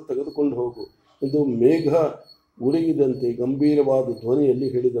ನೀರನ್ನು ಕುಡಿದು ತೆಗೆದುಕೊಂಡು ಹೋಗು ಎಂದು ಮೇಘ ಗುಡುಗಿದಂತೆ ಗಂಭೀರವಾದ ಧ್ವನಿಯಲ್ಲಿ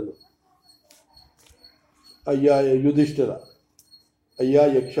ಹೇಳಿದನು. ಅಯ್ಯ ಯುಧಿಷ್ಠಿರ, ಅಯ್ಯ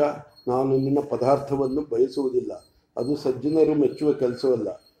ಯಕ್ಷ, ನಾನು ನಿನ್ನ ಪದಾರ್ಥವನ್ನು ಬಯಸುವುದಿಲ್ಲ. ಅದು ಸಜ್ಜನರು ಮೆಚ್ಚುವ ಕೆಲಸವಲ್ಲ.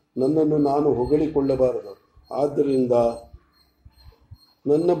 ನನ್ನನ್ನು ನಾನು ಹೊಗಳಿಕೊಳ್ಳಬಾರದು. ಆದ್ದರಿಂದ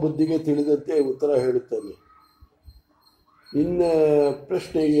ನನ್ನ ಬುದ್ಧಿಗೆ ತಿಳಿದಂತೆ ಉತ್ತರ ಹೇಳುತ್ತೇನೆ. ನಿನ್ನ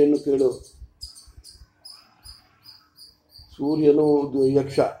ಪ್ರಶ್ನೆಯನ್ನು ಕೇಳು.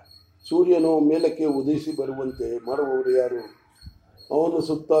 ಸೂರ್ಯನು ಮೇಲಕ್ಕೆ ಉದಯಿಸಿ ಬರುವಂತೆ ಮಾಡುವವರು ಯಾರು? ಅವನ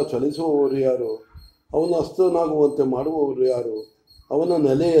ಸುತ್ತ ಚಲಿಸುವವರು ಯಾರು? ಅವನ ಅಸ್ತನಾಗುವಂತೆ ಮಾಡುವವರು ಯಾರು? ಅವನ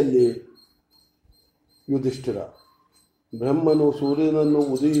ನೆಲೆಯಲ್ಲಿ ಯುಧಿಷ್ಠಿರ. ಬ್ರಹ್ಮನು ಸೂರ್ಯನನ್ನು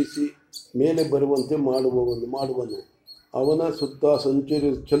ಉದಯಿಸಿ ಮೇಲೆ ಬರುವಂತೆ ಮಾಡುವನು. ಅವನ ಸುತ್ತ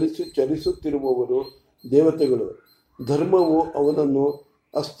ಚಲಿಸುತ್ತಿರುವವರು ದೇವತೆಗಳು. ಧರ್ಮವು ಅವನನ್ನು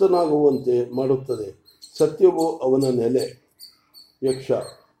ಅಸ್ತನಾಗುವಂತೆ ಮಾಡುತ್ತದೆ. ಸತ್ಯವು ಅವನ ನೆಲೆ. ಯಕ್ಷ,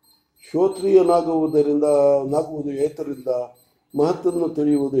 ಶ್ರೋತ್ರಿಯನಾಗುವುದು ಏತರಿಂದ? ಮಹತ್ತನ್ನು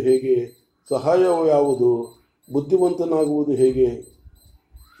ತಿಳಿಯುವುದು ಹೇಗೆ? ಸಹಾಯವು ಯಾವುದು? ಬುದ್ಧಿವಂತನಾಗುವುದು ಹೇಗೆ?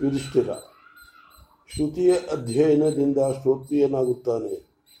 ಯುಧಿಷ್ಠಿರ, ಶ್ರುತಿಯ ಅಧ್ಯಯನದಿಂದ ಶ್ರೋತ್ರಿಯನಾಗುತ್ತಾನೆ.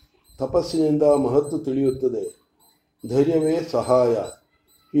 ತಪಸ್ಸಿನಿಂದ ಮಹತ್ತು ತಿಳಿಯುತ್ತದೆ. ಧೈರ್ಯವೇ ಸಹಾಯ.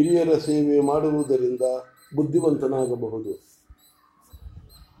 ಹಿರಿಯರ ಸೇವೆ ಮಾಡುವುದರಿಂದ ಬುದ್ಧಿವಂತನಾಗಬಹುದು.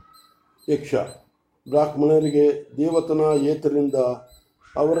 ಯಕ್ಷ, ಬ್ರಾಹ್ಮಣರಿಗೆ ದೇವತನ ಏತರಿಂದ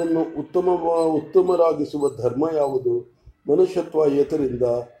ಅವರನ್ನು ಉತ್ತಮರಾಗಿಸುವ ಧರ್ಮ ಯಾವುದು? ಮನುಷ್ಯತ್ವ ಏತರಿಂದ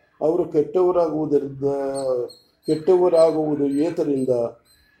ಅವರು ಕೆಟ್ಟವರಾಗುವುದು ಏತರಿಂದ?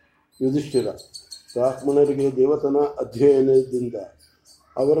 ಯುಧಿಷ್ಠಿರ, ಬ್ರಾಹ್ಮಣರಿಗೆ ದೇವತನ ಅಧ್ಯಯನದಿಂದ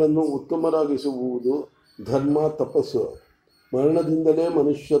ಅವರನ್ನು ಉತ್ತಮರಾಗಿಸುವುದು ಧರ್ಮ, ತಪಸ್ಸು. ಮರಣದಿಂದಲೇ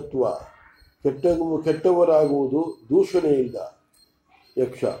ಮನುಷ್ಯತ್ವ. ಕೆಟ್ಟವರಾಗುವುದು ದೂಷಣೆಯಿಂದ.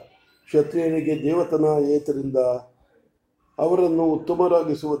 ಯಕ್ಷ, ಕ್ಷತ್ರಿಯರಿಗೆ ದೇವತನ ಏತರಿಂದ ಅವರನ್ನು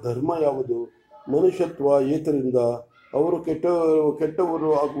ಉತ್ತಮರಾಗಿಸುವ ಧರ್ಮ ಯಾವುದು? ಮನುಷ್ಯತ್ವ ಏತರಿಂದ ಅವರು ಕೆಟ್ಟವರು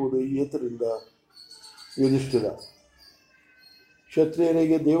ಆಗುವುದು ಏತರಿಂದ? ಯುಧಿಷ್ಠಿರ,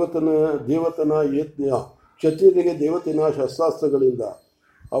 ಕ್ಷತ್ರಿಯರಿಗೆ ದೇವತನ ಶಸ್ತ್ರಾಸ್ತ್ರಗಳಿಂದ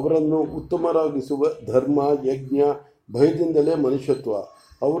ಅವರನ್ನು ಉತ್ತಮರಾಗಿಸುವ ಧರ್ಮ, ಯಜ್ಞ, ಭಯದಿಂದಲೇ ಮನುಷ್ಯತ್ವ.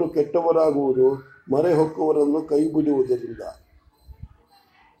 ಅವರು ಕೆಟ್ಟವರಾಗುವುದು ಮರೆ ಹೊಕ್ಕವರನ್ನು ಕೈ ಬಿಡುವುದರಿಂದ.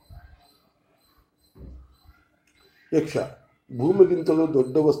 ಯಕ್ಷ, ಭೂಮಿಗಿಂತಲೂ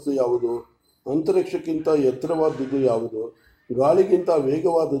ದೊಡ್ಡ ವಸ್ತು ಯಾವುದು? ಅಂತರಿಕ್ಷಕ್ಕಿಂತ ಎತ್ತರವಾದದ್ದು ಯಾವುದು? ಗಾಳಿಗಿಂತ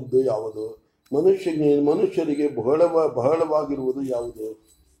ವೇಗವಾದದ್ದು ಯಾವುದು? ಮನುಷ್ಯರಿಗೆ ಬಹಳವಾಗಿರುವುದು ಯಾವುದು?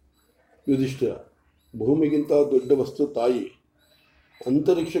 ಯುಧಿಷ್ಠಿರ, ಭೂಮಿಗಿಂತ ದೊಡ್ಡ ವಸ್ತು ತಾಯಿ.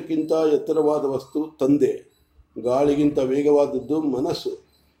 ಅಂತರಿಕ್ಷಕ್ಕಿಂತ ಎತ್ತರವಾದ ವಸ್ತು ತಂದೆ. ಗಾಳಿಗಿಂತ ವೇಗವಾದದ್ದು ಮನಸ್ಸು.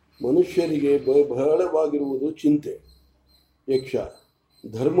 ಮನುಷ್ಯರಿಗೆ ಬಹಳವಾಗಿರುವುದು ಚಿಂತೆ. ಯಕ್ಷ,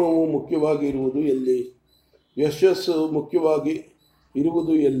 ಧರ್ಮವು ಮುಖ್ಯವಾಗಿ ಇರುವುದು ಎಲ್ಲಿ? ಯಶಸ್ಸು ಮುಖ್ಯವಾಗಿ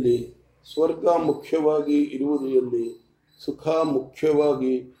ಇರುವುದು ಎಲ್ಲಿ? ಸ್ವರ್ಗ ಮುಖ್ಯವಾಗಿ ಇರುವುದು ಎಲ್ಲಿ? ಸುಖ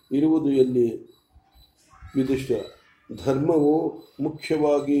ಮುಖ್ಯವಾಗಿ ಇರುವುದು ಎಲ್ಲಿ? ಯುಧಿಷ್ಠಿರ, ಧರ್ಮವು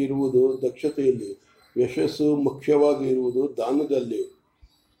ಮುಖ್ಯವಾಗಿ ಇರುವುದು ದಕ್ಷತೆಯಲ್ಲಿ, ಯಶಸ್ಸು ಮುಖ್ಯವಾಗಿ ಇರುವುದು ದಾನದಲ್ಲಿ,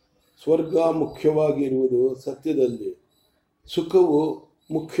 ಸ್ವರ್ಗ ಮುಖ್ಯವಾಗಿ ಇರುವುದು ಸತ್ಯದಲ್ಲಿ, ಸುಖವು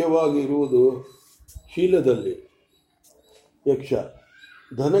ಮುಖ್ಯವಾಗಿ ಇರುವುದು ಶೀಲದಲ್ಲಿ. ಯಕ್ಷ: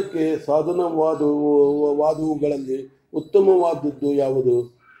 ಧನಕ್ಕೆ ಸಾಧನವಾದವುಗಳಲ್ಲಿ ಉತ್ತಮವಾದದ್ದು ಯಾವುದು?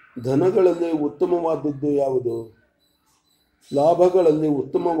 ಧನಗಳಲ್ಲಿ ಉತ್ತಮವಾದದ್ದು ಯಾವುದು? ಲಾಭಗಳಲ್ಲಿ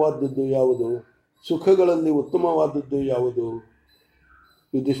ಉತ್ತಮವಾದದ್ದು ಯಾವುದು? ಸುಖಗಳಲ್ಲಿ ಉತ್ತಮವಾದದ್ದು ಯಾವುದು?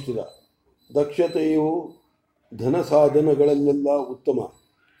 ಯುಧಿಷ್ಠಿರ: ದಕ್ಷತೆಯು ಧನ ಸಾಧನಗಳಲ್ಲೆಲ್ಲ ಉತ್ತಮ,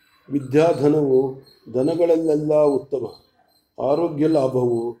 ವಿದ್ಯಾಧನವು ಧನಗಳಲ್ಲೆಲ್ಲ ಉತ್ತಮ, ಆರೋಗ್ಯ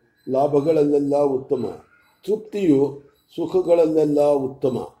ಲಾಭವು ಲಾಭಗಳಲ್ಲೆಲ್ಲ ಉತ್ತಮ, ತೃಪ್ತಿಯು ಸುಖಗಳಲ್ಲೆಲ್ಲ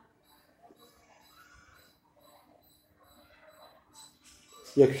ಉತ್ತಮ.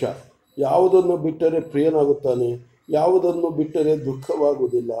 ಯಕ್ಷ: ಯಾವುದನ್ನು ಬಿಟ್ಟರೆ ಪ್ರಿಯನಾಗುತ್ತಾನೆ? ಯಾವುದನ್ನು ಬಿಟ್ಟರೆ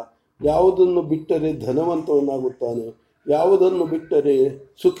ದುಃಖವಾಗುವುದಿಲ್ಲ? ಯಾವುದನ್ನು ಬಿಟ್ಟರೆ ಧನವಂತವನಾಗುತ್ತಾನೆ? ಯಾವುದನ್ನು ಬಿಟ್ಟರೆ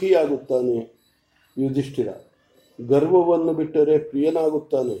ಸುಖಿಯಾಗುತ್ತಾನೆ? ಯುಧಿಷ್ಠಿರ: ಗರ್ವವನ್ನು ಬಿಟ್ಟರೆ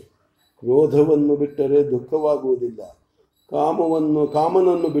ಪ್ರಿಯನಾಗುತ್ತಾನೆ, ಕ್ರೋಧವನ್ನು ಬಿಟ್ಟರೆ ದುಃಖವಾಗುವುದಿಲ್ಲ,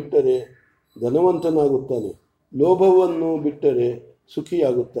 ಕಾಮನನ್ನು ಬಿಟ್ಟರೆ ಧನವಂತನಾಗುತ್ತಾನೆ, ಲೋಭವನ್ನು ಬಿಟ್ಟರೆ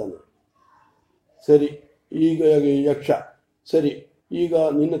ಸುಖಿಯಾಗುತ್ತಾನೆ. ಸರಿ, ಈಗ ಯಕ್ಷ: ಸರಿ, ಈಗ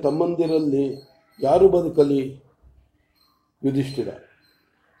ನಿನ್ನ ತಮ್ಮಂದಿರಲ್ಲಿ ಯಾರು ಬದುಕಲಿ? ಯುಧಿಷ್ಠಿರ: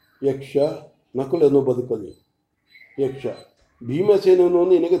 ಯಕ್ಷ: ನಕುಲನು ಬದುಕಲಿ. ಯಕ್ಷ: ಭೀಮಸೇನನು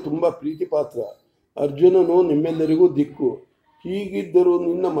ನಿನಗೆ ತುಂಬ ಪ್ರೀತಿ ಪಾತ್ರ, ಅರ್ಜುನನು ನಿಮ್ಮೆಲ್ಲರಿಗೂ ದಿಕ್ಕು. ಹೀಗಿದ್ದರೂ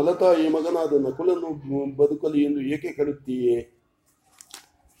ನಿನ್ನ ಮಲತಾಯಿ ಮಗನಾದ ನಕುಲನು ಬದುಕಲಿ ಎಂದು ಏಕೆ ಕೇಳುತ್ತೀಯೇ?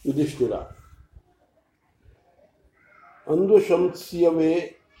 ಯುಧಿಷ್ಠಿರ: ಅಂಧುಶಂಸ್ಯವೇ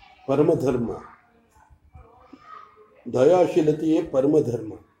ಪರಮಧರ್ಮ, ದಯಾಶೀಲತೆಯೇ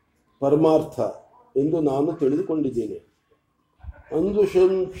ಪರಮಧರ್ಮ, ಪರಮಾರ್ಥ ಎಂದು ನಾನು ತಿಳಿದುಕೊಂಡಿದ್ದೇನೆ.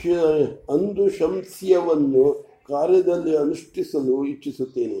 ಅಂಧುಶಂಸ್ಯವನ್ನು ಕಾರ್ಯದಲ್ಲಿ ಅನುಷ್ಠಿಸಲು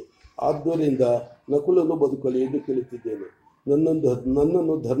ಇಚ್ಛಿಸುತ್ತೇನೆ. ಆದ್ದರಿಂದ ನಕುಲನು ಬದುಕಲಿ ಎಂದು ಕೇಳುತ್ತಿದ್ದೇನೆ.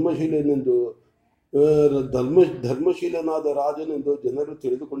 ನನ್ನನ್ನು ಧರ್ಮಶೀಲನಾದ ರಾಜನೆಂದು ಜನರು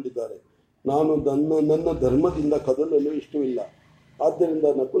ತಿಳಿದುಕೊಂಡಿದ್ದಾರೆ. ನಾನು ನನ್ನ ಧರ್ಮದಿಂದ ಕದಲಲು ಇಷ್ಟವಿಲ್ಲ. ಆದ್ದರಿಂದ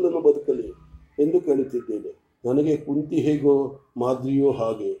ನಕುಲನು ಬದುಕಲಿ ಎಂದು ಕೇಳುತ್ತಿದ್ದೇನೆ. ನನಗೆ ಕುಂತಿ ಹೇಗೋ ಮಾದ್ರಿಯೋ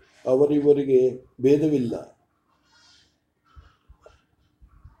ಹಾಗೆ ಅವರಿವರಿಗೆ ಭೇದವಿಲ್ಲ.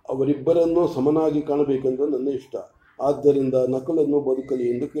 ಅವರಿಬ್ಬರನ್ನೂ ಸಮನಾಗಿ ಕಾಣಬೇಕೆಂದು ನನ್ನ ಇಷ್ಟ. ಆದ್ದರಿಂದ ನಕುಲನ್ನು ಬದುಕಲಿ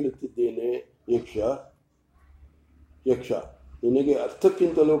ಎಂದು ಕೇಳುತ್ತಿದ್ದೇನೆ. ಯಕ್ಷ: ನಿನಗೆ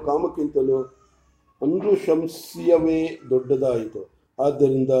ಅರ್ಥಕ್ಕಿಂತಲೂ ಕಾಮಕ್ಕಿಂತಲೂ ಅಂಧುಶಂಸ್ಯವೇ ದೊಡ್ಡದಾಯಿತು.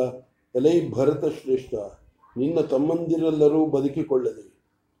 ಆದ್ದರಿಂದ ಎಲೈ ಭರತ ಶ್ರೇಷ್ಠ, ನಿನ್ನ ತಮ್ಮಂದಿರೆಲ್ಲರೂ ಬದುಕಿಕೊಳ್ಳಲಿ.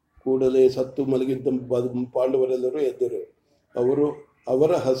 ಕೂಡಲೇ ಸತ್ತು ಮಲಗಿದ್ದ ಪಾಂಡವರೆಲ್ಲರೂ ಎದ್ದರು.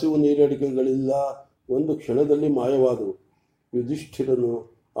 ಅವರ ಹಸಿವು ನೀರಡಿಕೆಗಳೆಲ್ಲ ಒಂದು ಕ್ಷಣದಲ್ಲಿ ಮಾಯವಾದವು. ಯುಧಿಷ್ಠಿರನು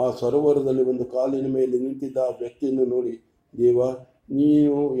ಆ ಸರೋವರದಲ್ಲಿ ಒಂದು ಕಾಲಿನ ಮೇಲೆ ನಿಂತಿದ್ದ ಆ ವ್ಯಕ್ತಿಯನ್ನು ನೋಡಿ, ದೇವ,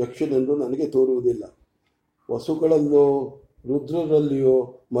 ನೀನು ಯಕ್ಷನೆಂದು ನನಗೆ ತೋರುವುದಿಲ್ಲ. ವಸುಗಳಲ್ಲೋ ರುದ್ರರಲ್ಲಿಯೋ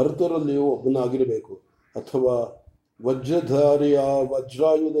ಮರುತರಲ್ಲಿಯೋ ಒಬ್ಬನಾಗಿರಬೇಕು, ಅಥವಾ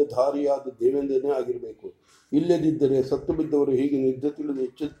ವಜ್ರಾಯುಧಧಾರಿಯಾದ ದೇವೇಂದ್ರನೇ ಆಗಿರಬೇಕು. ಇಲ್ಲದಿದ್ದರೆ ಸತ್ತು ಬಿದ್ದವರು ಹೀಗೆ ನಿದ್ದೆ ತಿಳಿದು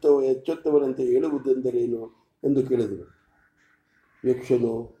ಎಚ್ಚೆತ್ತವರಂತೆ ಹೇಳುವುದೆಂದರೇನು ಎಂದು ಕೇಳಿದರು.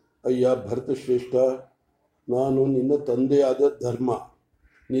 ಯಕ್ಷನು: ಅಯ್ಯ ಭರತಶ್ರೇಷ್ಠ, ನಾನು ನಿನ್ನ ತಂದೆಯಾದ ಧರ್ಮ,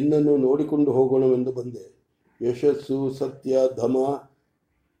 ನಿನ್ನನ್ನು ನೋಡಿಕೊಂಡು ಹೋಗೋಣವೆಂದು ಬಂದೆ. ಯಶಸ್ಸು, ಸತ್ಯ, ಧಮ,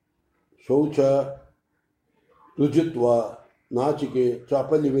 ಶೌಚ, ರುಜುತ್ವ, ನಾಚಿಕೆ,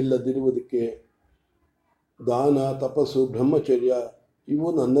 ಚಾಪಲ್ಯವಿಲ್ಲದಿರುವುದಕ್ಕೆ, ದಾನ, ತಪಸ್ಸು, ಬ್ರಹ್ಮಚರ್ಯ ಇವು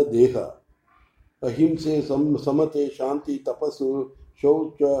ನನ್ನ ದೇಹ. ಅಹಿಂಸೆ, ಸಮತೆ, ಶಾಂತಿ, ತಪಸ್ಸು,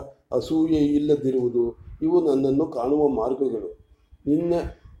 ಶೌಚ, ಅಸೂಯೆ ಇಲ್ಲದಿರುವುದು ಇವು ನನ್ನನ್ನು ಕಾಣುವ ಮಾರ್ಗಗಳು. ನಿನ್ನ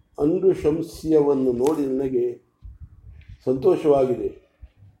ಅಂಧುಶಂಸ್ಯವನ್ನು ನೋಡಿ ನನಗೆ ಸಂತೋಷವಾಗಿದೆ.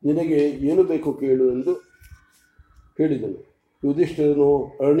 ನಿನಗೆ ಏನು ಬೇಕು ಕೇಳು ಎಂದು ಹೇಳಿದನು. ಯುಧಿಷ್ಠಿರನು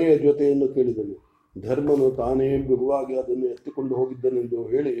ಅರಣ್ಯ ಜೊತೆಯನ್ನು ಕೇಳಿದನು. ಧರ್ಮನು ತಾನೇ ಮೃಗವಾಗಿ ಅದನ್ನು ಎತ್ತಿಕೊಂಡು ಹೋಗಿದ್ದನೆಂದು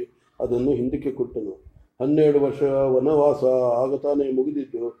ಹೇಳಿ ಅದನ್ನು ಹಿಂದಕ್ಕೆ ಕೊಟ್ಟನು. 12 ವರ್ಷ ವನವಾಸ ಆಗ ತಾನೇ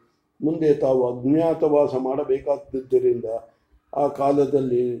ಮುಗಿದಿದ್ದು. ಮುಂದೆ ತಾವು ಅಜ್ಞಾತವಾಸ ಮಾಡಬೇಕಾದ್ದರಿಂದ ಆ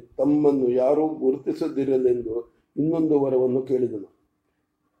ಕಾಲದಲ್ಲಿ ತಮ್ಮನ್ನು ಯಾರೂ ಗುರುತಿಸದಿರಲೆಂದು ಇನ್ನೊಂದು ವರವನ್ನು ಕೇಳಿದನು.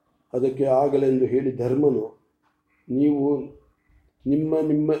 ಅದಕ್ಕೆ ಆಗಲೆಂದು ಹೇಳಿ ಧರ್ಮನು, ನೀವು ನಿಮ್ಮ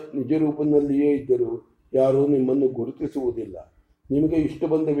ನಿಜ ರೂಪದಲ್ಲಿಯೇ ಇದ್ದರೂ ಯಾರೂ ನಿಮ್ಮನ್ನು ಗುರುತಿಸುವುದಿಲ್ಲ. ನಿಮಗೆ ಇಷ್ಟ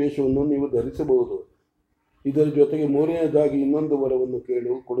ಬಂದ ವೇಷವನ್ನು ನೀವು ಧರಿಸಬಹುದು. ಇದರ ಜೊತೆಗೆ 3ನೇದಾಗಿ ಇನ್ನೊಂದು ವರವನ್ನು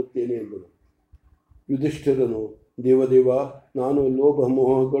ಕೊಡುತ್ತೇನೆ ಎಂದನು. ಯುಧಿಷ್ಠಿರನು, ದೇವದೇವ, ನಾನು ಲೋಭ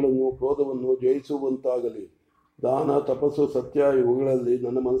ಮೋಹಗಳನ್ನು ಕ್ರೋಧವನ್ನು ಜಯಿಸುವಂತಾಗಲಿ. ದಾನ, ತಪಸ್ಸು, ಸತ್ಯ ಇವುಗಳಲ್ಲಿ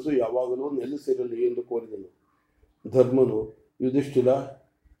ನನ್ನ ಮನಸ್ಸು ಯಾವಾಗಲೂ ನೆಲೆಸಿರಲಿ ಎಂದು ಕೋರಿದನು. ಧರ್ಮನು, ಯುಧಿಷ್ಠಿರ,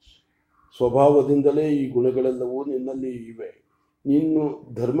 ಸ್ವಭಾವದಿಂದಲೇ ಈ ಗುಣಗಳೆಲ್ಲವೂ ನಿನ್ನಲ್ಲಿ ಇವೆ. ನೀನು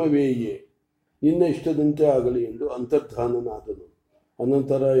ಧರ್ಮವೇಯೇ. ನಿನ್ನ ಇಷ್ಟದಂತೆ ಆಗಲಿ ಎಂದು ಅಂತರ್ಧಾನನಾದನು.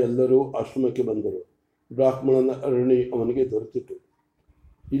 ಅನಂತರ ಎಲ್ಲರೂ ಆಶ್ರಮಕ್ಕೆ ಬಂದರು. ಬ್ರಾಹ್ಮಣನ ಅರಣಿ ಅವನಿಗೆ ದೊರೆತಿತು.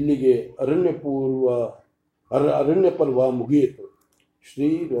 ಇಲ್ಲಿಗೆ ಅರಣ್ಯ ಪರ್ವ ಮುಗಿಯಿತು.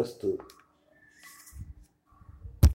 ಶ್ರೀರಸ್ತು.